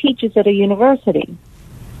 Now he teaches at a university.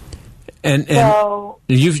 And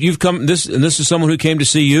you've come. This is someone who came to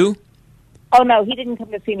see you. Oh no, he didn't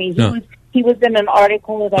come to see me. He was in an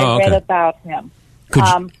article that I read about him.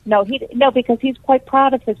 No, because he's quite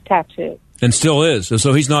proud of his tattoo. And still is.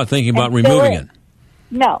 So he's not thinking about removing it.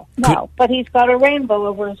 No, but he's got a rainbow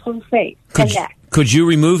over his whole face and neck. Could you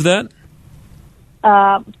remove that?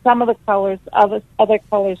 Some of the colors, other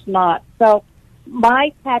colors not. So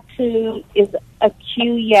my tattoo is a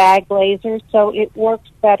Q-YAG laser, so it works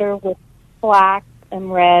better with blacks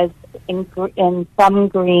and reds and some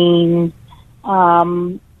greens.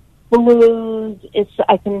 Blues,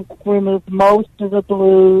 I can remove most of the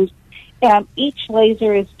blues. Each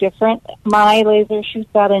laser is different. My laser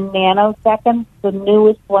shoots out in nanoseconds. The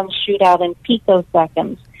newest ones shoot out in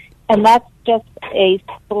picoseconds. And that's just a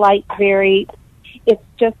slight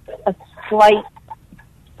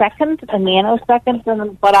second, a nanosecond than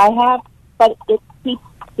what I have, but it keeps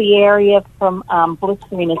the area from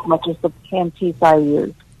blistering as much as the panties I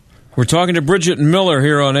use. We're talking to Bridget Miller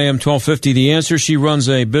here on AM 1250. The Answer. She runs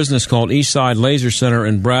a business called Eastside Laser Center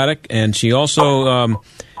in Braddock, and she also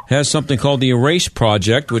has something called the Erase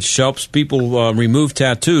Project, which helps people remove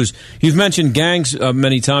tattoos. You've mentioned gangs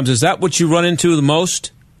many times. Is that what you run into the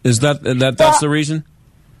most? Is that's the reason?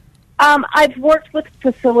 I've worked with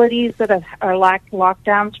facilities that are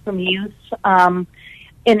lockdowns from youth in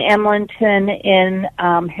Emlenton, in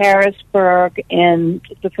Harrisburg, in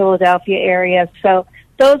the Philadelphia area. So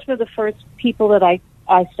those were the first people that I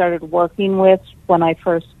started working with when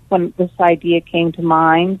this idea came to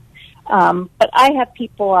mind. But I have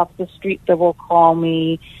people off the street that will call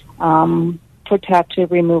me for tattoo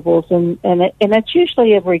removals, and it's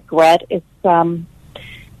usually a regret. It's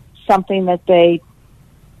something that they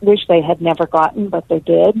wish they had never gotten, but they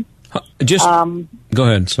did. Go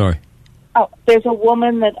ahead. Sorry. Oh, there's a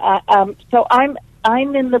woman that so I'm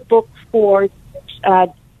in the book for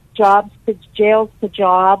jails to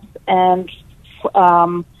jobs, and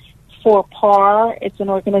for PAR. It's an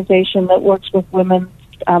organization that works with women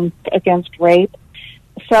against rape.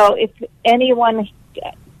 So if anyone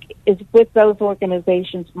is with those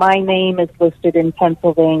organizations. My name is listed in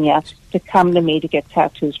Pennsylvania to come to me to get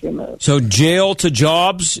tattoos removed. So Jail to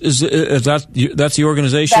Jobs is that's the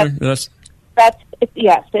organization?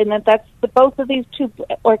 Yes, and that's both of these two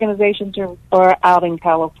organizations are out in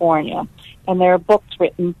California, and there are books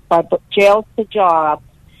written by Jails to Jobs,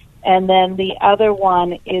 and then the other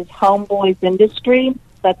one is Homeboys Industry.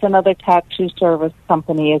 That's another tattoo service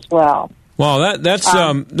company as well. Wow, that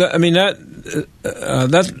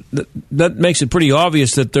makes it pretty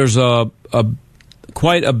obvious that there's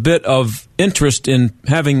quite a bit of interest in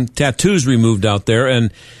having tattoos removed out there,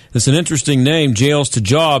 and it's an interesting name, Jails to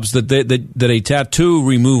Jobs, that a tattoo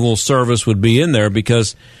removal service would be in there,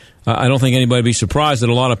 because I don't think anybody would be surprised that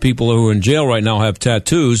a lot of people who are in jail right now have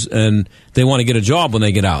tattoos and they want to get a job when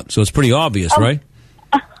they get out. So it's pretty obvious, right?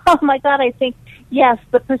 Oh my God, I think, yes,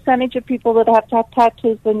 the percentage of people that have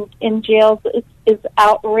tattoos in jails is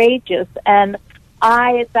outrageous, and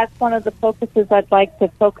that's one of the focuses I'd like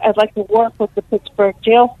to work with the Pittsburgh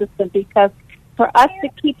jail system, because for us to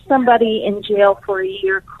keep somebody in jail for a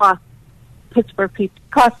year costs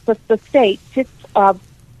the state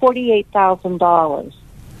 $48,000.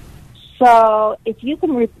 So if you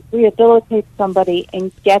can rehabilitate somebody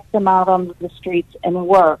and get them out on the streets and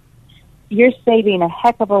work, you're saving a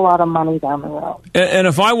heck of a lot of money down the road. And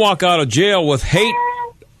if I walk out of jail with hate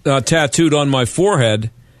tattooed on my forehead,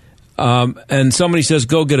 and somebody says,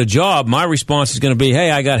 go get a job, my response is going to be, hey,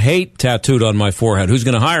 I got hate tattooed on my forehead. Who's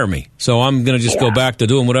going to hire me? So I'm going to just go back to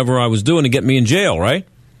doing whatever I was doing to get me in jail, right?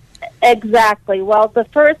 Exactly. Well, the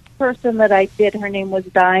first person that I did, her name was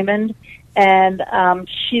Diamond, and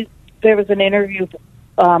there was an interview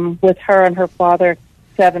with her and her father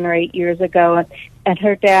 7 or 8 years ago, and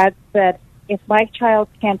her dad said, if my child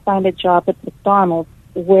can't find a job at McDonald's,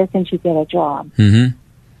 where can she get a job? Mm-hmm.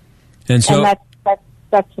 And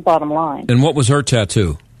that's the bottom line. And what was her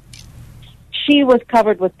tattoo? She was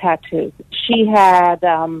covered with tattoos. She had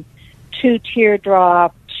 2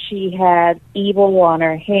 teardrops. She had evil on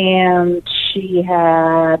her hand. She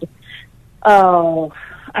had,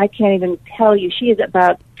 I can't even tell you. She has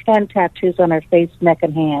about 10 tattoos on her face, neck,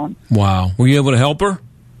 and hand. Wow. Were you able to help her?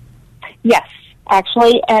 Yes,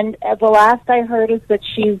 actually. And the last I heard is that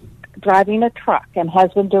she's driving a truck and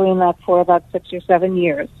has been doing that for about 6 or 7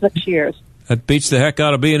 years. 6 years. That beats the heck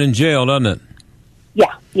out of being in jail, doesn't it?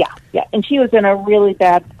 Yeah. And she was in a really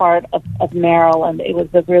bad part of Maryland. It was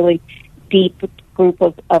a really deep group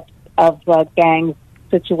of gangs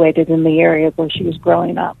situated in the area where she was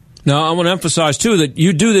growing up. Now, I want to emphasize too that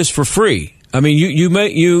you do this for free. I mean, you were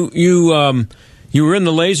in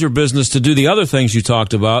the laser business to do the other things you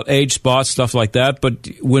talked about, age spots, stuff like that. But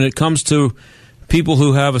when it comes to people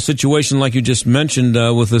who have a situation like you just mentioned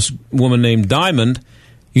with this woman named Diamond,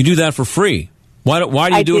 you do that for free. Why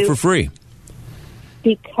do you do it for free?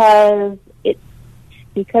 Because it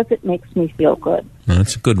makes me feel good.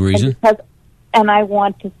 That's a good reason. And I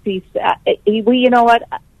want to see. You know what?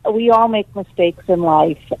 We all make mistakes in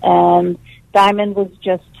life, and Diamond was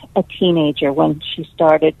just a teenager when she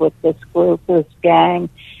started with this group, this gang.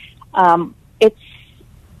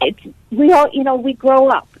 We all, we grow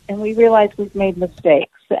up and we realize we've made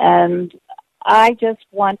mistakes, and I just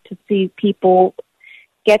want to see people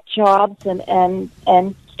get jobs and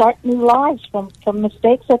start new lives from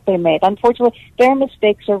mistakes that they made. Unfortunately, their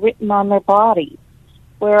mistakes are written on their bodies,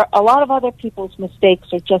 where a lot of other people's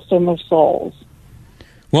mistakes are just in their souls.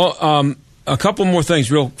 Well, a couple more things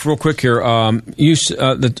real quick here. In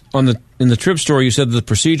the Trib story, you said the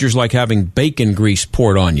procedure's like having bacon grease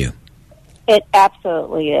poured on you. It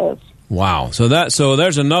absolutely is. Wow. So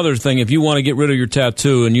there's another thing. If you want to get rid of your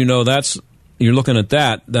tattoo and you're looking at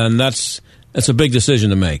that, then that's a big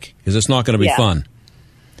decision to make, because it's not going to be fun.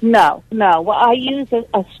 No. Well, I use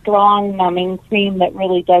a strong numbing cream that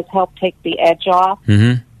really does help take the edge off.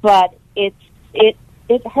 Mm-hmm. But it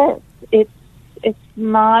hurts. It's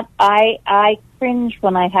not. I cringe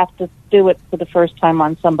when I have to do it for the first time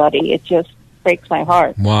on somebody. It just breaks my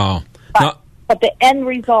heart. Wow. But the end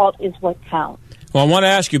result is what counts. Well, I want to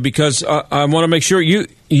ask you, because I want to make sure you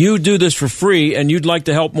do this for free, and you'd like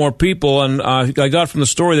to help more people. And I got from the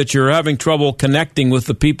story that you're having trouble connecting with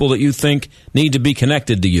the people that you think need to be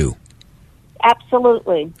connected to you.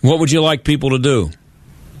 Absolutely. What would you like people to do?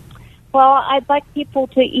 Well, I'd like people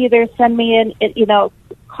to either send me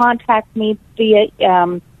contact me via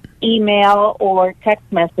email or text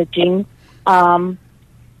messaging. Well,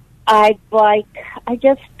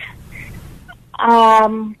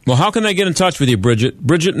 how can they get in touch with you, Bridget?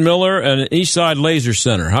 Bridget Miller and Eastside Laser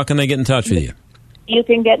Center. How can they get in touch with you? You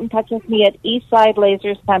can get in touch with me at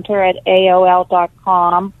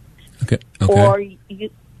eastsidelasercenter@aol.com. Okay.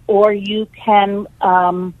 Or you can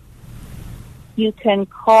you can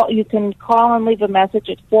call and leave a message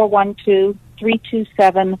at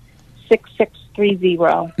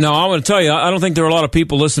 412-327-6630. Now, I want to tell you, I don't think there are a lot of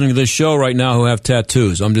people listening to this show right now who have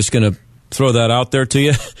tattoos. I'm just going to throw that out there to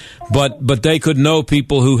you. But they could know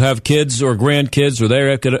people who have kids or grandkids, or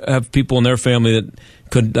they could have people in their family that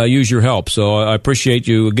could use your help. So I appreciate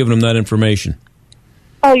you giving them that information.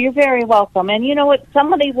 Oh, you're very welcome. And you know what?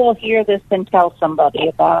 Somebody will hear this and tell somebody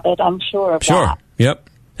about it. I'm sure of that. Yep.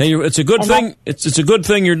 Hey, it's a good thing. It's a good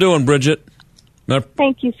thing you're doing, Bridget.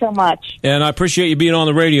 Thank you so much. And I appreciate you being on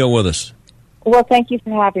the radio with us. Well, thank you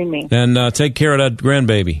for having me. And take care of that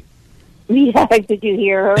grandbaby. Yeah, did you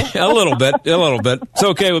hear her? A little bit. It's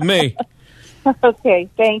okay with me. Okay,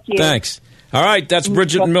 thank you. Thanks. All right, that's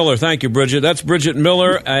Bridget Miller. Thank you, Bridget. That's Bridget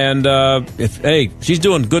Miller, and she's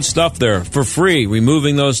doing good stuff there for free,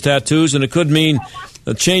 removing those tattoos, and it could mean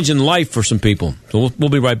a change in life for some people. So we'll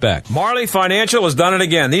be right back. Marley Financial has done it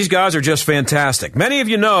again. These guys are just fantastic. Many of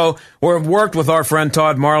you know or have worked with our friend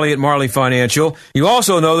Todd Marley at Marley Financial. You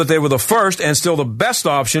also know that they were the first and still the best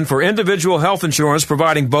option for individual health insurance,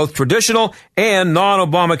 providing both traditional and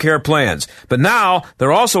non-Obamacare plans. But now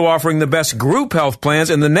they're also offering the best group health plans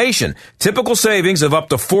in the nation. Typical savings of up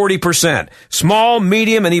to 40%. Small,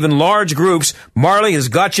 medium, and even large groups, Marley has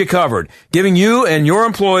got you covered, giving you and your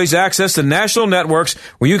employees access to national networks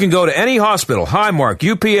where you can go to any hospital, Highmark,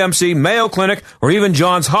 UPMC, Mayo Clinic, or even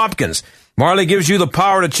Johns Hopkins. Marley gives you the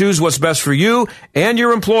power to choose what's best for you and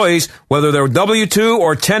your employees, whether they're W-2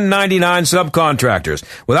 or 1099 subcontractors,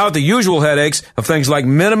 without the usual headaches of things like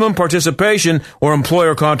minimum participation or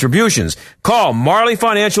employer contributions. Call Marley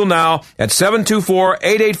Financial now at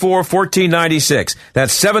 724-884-1496.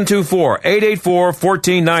 That's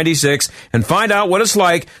 724-884-1496, and find out what it's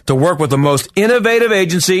like to work with the most innovative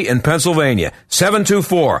agency in Pennsylvania.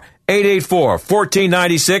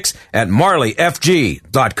 724-884-1496 at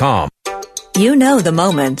marleyfg.com. You know the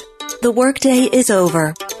moment. The workday is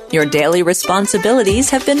over. Your daily responsibilities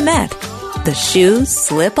have been met. The shoes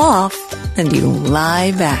slip off and you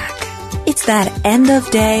lie back. It's that end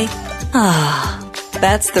of day.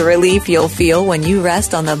 That's the relief you'll feel when you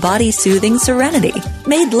rest on the body-soothing Serenity,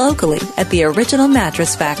 made locally at the Original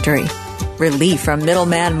Mattress Factory. Relief from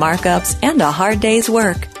middleman markups and a hard day's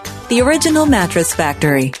work. The Original Mattress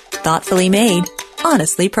Factory. Thoughtfully made,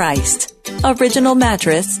 honestly priced.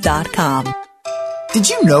 OriginalMattress.com. Did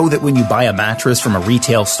you know that when you buy a mattress from a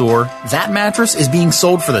retail store, that mattress is being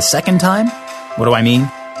sold for the second time? What do I mean?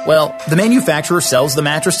 Well, the manufacturer sells the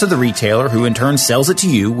mattress to the retailer, who in turn sells it to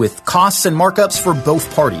you with costs and markups for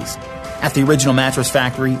both parties. At the Original Mattress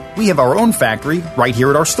Factory, we have our own factory right here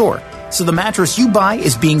at our store. So the mattress you buy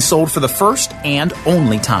is being sold for the first and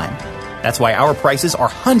only time. That's why our prices are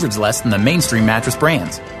hundreds less than the mainstream mattress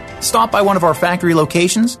brands. Stop by one of our factory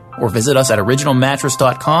locations or visit us at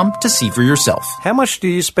originalmattress.com to see for yourself. How much do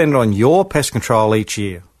you spend on your pest control each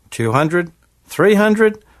year? $200,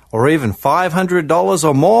 $300, or even $500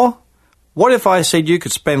 or more? What if I said you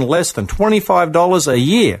could spend less than $25 a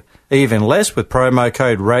year, even less with promo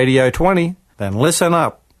code Radio20? Then listen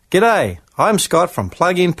up. G'day, I'm Scott from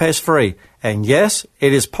Plug-in Pest Free, and yes,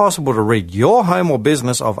 it is possible to rid your home or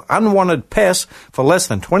business of unwanted pests for less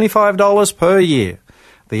than $25 per year.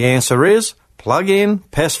 The answer is Plug-in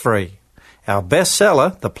Pest Free. Our best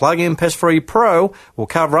seller, the Plug-in Pest Free Pro, will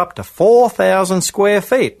cover up to 4,000 square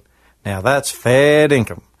feet. Now that's fair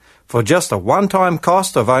dinkum. For just a one-time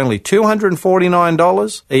cost of only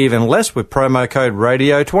 $249, even less with promo code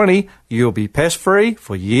Radio20, you'll be pest-free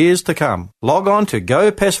for years to come. Log on to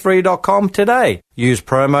gopestfree.com today. Use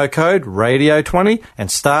promo code Radio20 and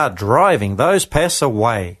start driving those pests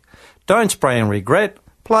away. Don't spray and regret.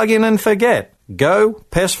 Plug in and forget.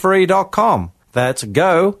 GoPestFree.com. That's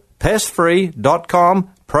GoPestFree.com.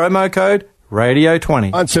 Promo code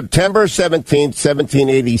Radio20. On September 17th,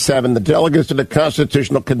 1787, the delegates to the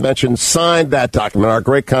Constitutional Convention signed that document, our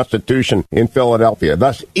great Constitution, in Philadelphia.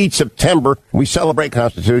 Thus, each September, we celebrate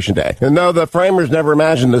Constitution Day. And though the framers never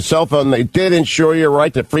imagined the cell phone, they did ensure your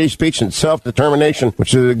right to free speech and self-determination,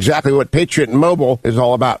 which is exactly what Patriot Mobile is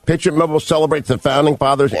all about. Patriot Mobile celebrates the Founding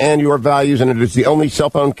Fathers and your values, and it is the only cell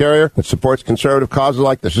phone carrier that supports conservative causes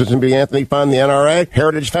like the Susan B. Anthony Fund, the NRA,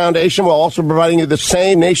 Heritage Foundation, while also providing you the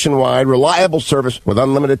same nationwide, reliable service with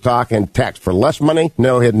unlimited talk and text for less money,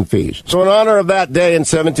 no hidden fees. So in honor of that day in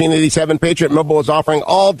 1787, Patriot Mobile is offering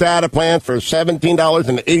all data plans for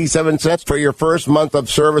 $17.87 for your first month of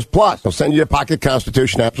service. Plus, they'll send you a pocket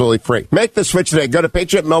Constitution absolutely free. Make the switch today. Go to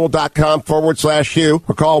patriotmobile.com/Hugh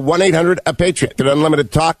or call 1-800-PATRIOT. Get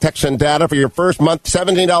unlimited talk, text, and data for your first month,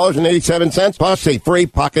 $17.87 plus a free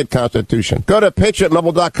pocket Constitution. Go to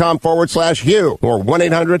patriotmobile.com/Hugh or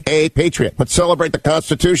 1-800-PATRIOT. Let's celebrate the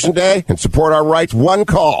Constitution Day and support support our rights one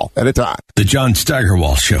call at a time. The John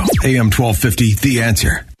Steigerwald Show, AM 1250, The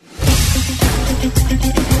Answer.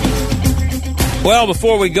 Well,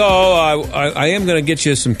 before we go, I am going to get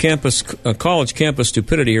you some college campus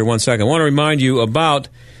stupidity here. 1 second. I want to remind you about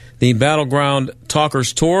the Battleground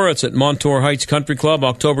Talkers Tour. It's at Montour Heights Country Club,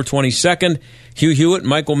 October 22nd. Hugh Hewitt,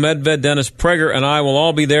 Michael Medved, Dennis Prager, and I will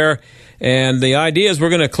all be there. And the idea is we're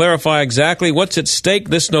going to clarify exactly what's at stake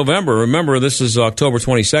this November. Remember, this is October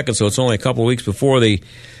 22nd, so it's only a couple of weeks before the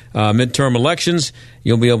midterm elections.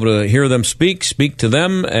 You'll be able to hear them speak to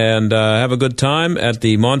them, and have a good time at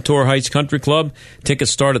the Montour Heights Country Club.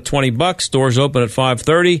 Tickets start at $20. Doors open at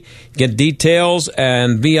 5:30. Get details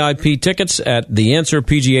and VIP tickets at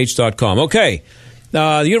theanswerpgh.com. Okay.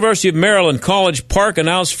 The University of Maryland College Park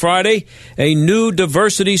announced Friday a new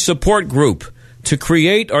diversity support group to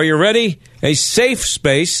create, are you ready, a safe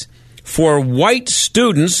space for white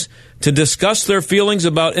students to discuss their feelings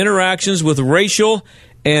about interactions with racial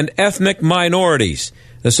and ethnic minorities.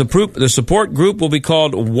 The support group will be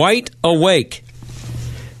called White Awake.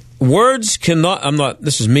 Words cannot,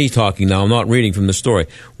 this is me talking now, I'm not reading from the story.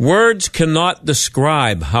 Words cannot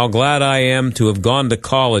describe how glad I am to have gone to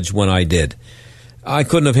college when I did. I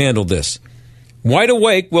couldn't have handled this. White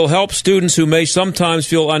Awake will help students who may sometimes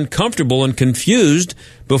feel uncomfortable and confused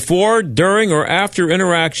before, during, or after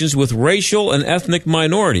interactions with racial and ethnic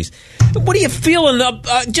minorities. What are you feeling?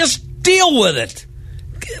 Just deal with it.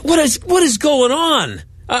 What is going on?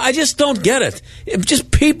 I just don't get it. Just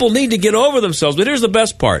people need to get over themselves. But here's the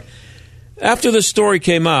best part. After this story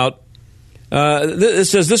came out, it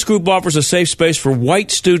says this group offers a safe space for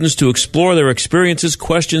white students to explore their experiences,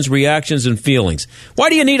 questions, reactions, and feelings. Why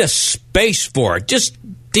do you need a space for it? Just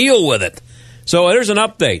deal with it. So here's an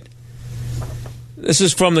update. This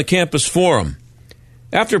is from the Campus Forum.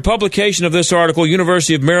 After publication of this article,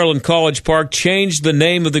 University of Maryland College Park changed the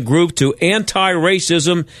name of the group to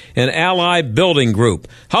Anti-Racism and Ally Building Group.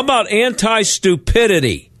 How about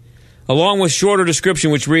Anti-Stupidity? Along with shorter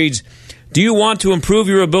description which reads, do you want to improve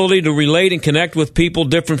your ability to relate and connect with people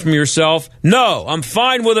different from yourself? No, I'm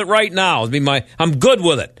fine with it right now. I'm good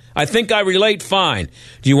with it. I think I relate fine.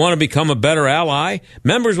 Do you want to become a better ally?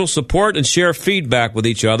 Members will support and share feedback with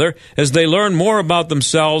each other as they learn more about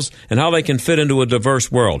themselves and how they can fit into a diverse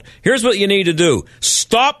world. Here's what you need to do.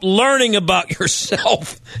 Stop learning about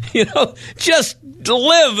yourself. Just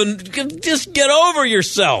live and just get over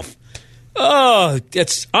yourself. Oh,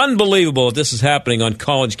 it's unbelievable that this is happening on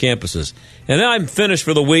college campuses. And I'm finished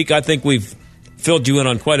for the week. I think we've filled you in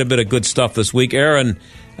on quite a bit of good stuff this week. Aaron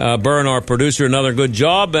Byrne, our producer, another good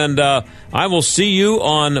job. And I will see you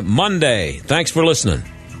on Monday. Thanks for listening.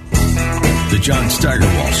 The John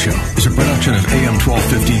Steigerwald Show is a production of AM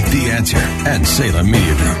 1250, The Answer, and Salem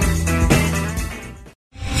Media Group.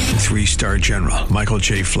 3-star General Michael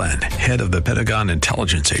J. Flynn, head of the Pentagon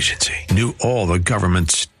Intelligence Agency, knew all the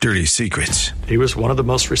government's dirty secrets. He was one of the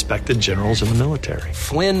most respected generals in the military.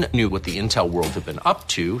 Flynn knew what the intel world had been up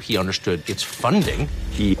to. He understood its funding.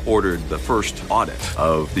 He ordered the first audit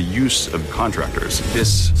of the use of contractors.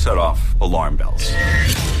 This set off alarm bells.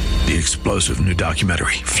 The explosive new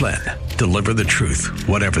documentary, Flynn, Deliver the Truth,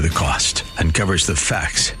 Whatever the Cost, uncovers the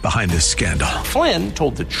facts behind this scandal. Flynn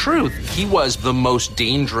told the truth. He was the most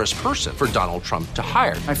dangerous person for Donald Trump to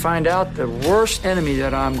hire. I find out the worst enemy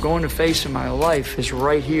that I'm going to face in my life is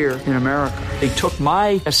right here in America. They took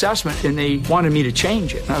my assessment and they wanted me to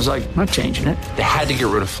change it. And I was like, I'm not changing it. They had to get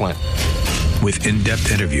rid of Flynn. With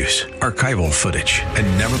in-depth interviews, archival footage,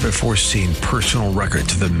 and never-before-seen personal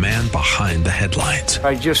records of the man behind the headlines.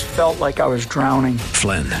 I just felt like I was drowning.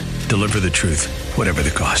 Flynn, Deliver the Truth, Whatever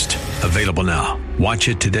the Cost. Available now. Watch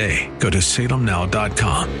it today. Go to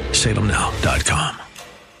salemnow.com. salemnow.com.